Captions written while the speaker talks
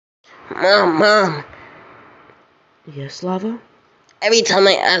Mom. Yes, Lava? Every time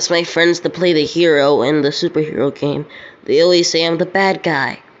I ask my friends to play the hero in the superhero game, they always say I'm the bad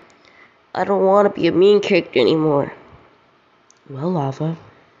guy. I don't want to be a mean character anymore. Well, Lava,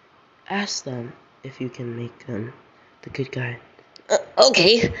 ask them if you can make them the good guy.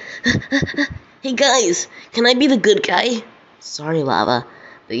 Okay. Hey guys, can I be the good guy? Sorry, Lava,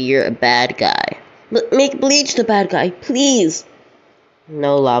 but you're a bad guy. Make Bleach the bad guy, please.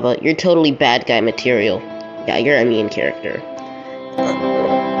 No, Lava, you're totally bad guy material. Yeah, you're a mean character.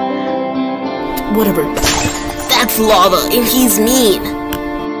 Whatever. That's Lava, and he's mean.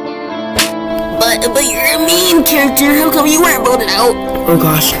 But you're a mean character. How come you weren't voted out? Oh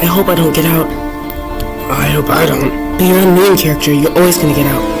gosh, I hope I don't get out. I hope I don't. But you're a mean character. You're always gonna get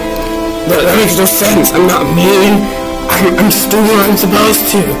out. That makes no sense. I'm not mean. I'm just doing what I'm supposed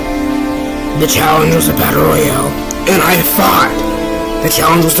to. The challenge was a battle royale, and I fought. The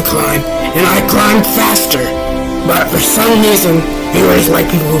challenge was to climb, and I climbed faster. But for some reason, they always like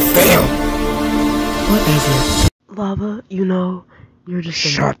people who fail. Whatever. Lava, you know, you're just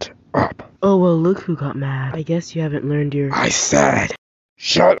Shut up. Oh, well, look who got mad. I guess you haven't learned your... I said,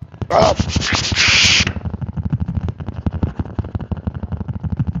 shut up.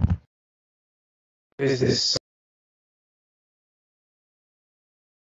 Is this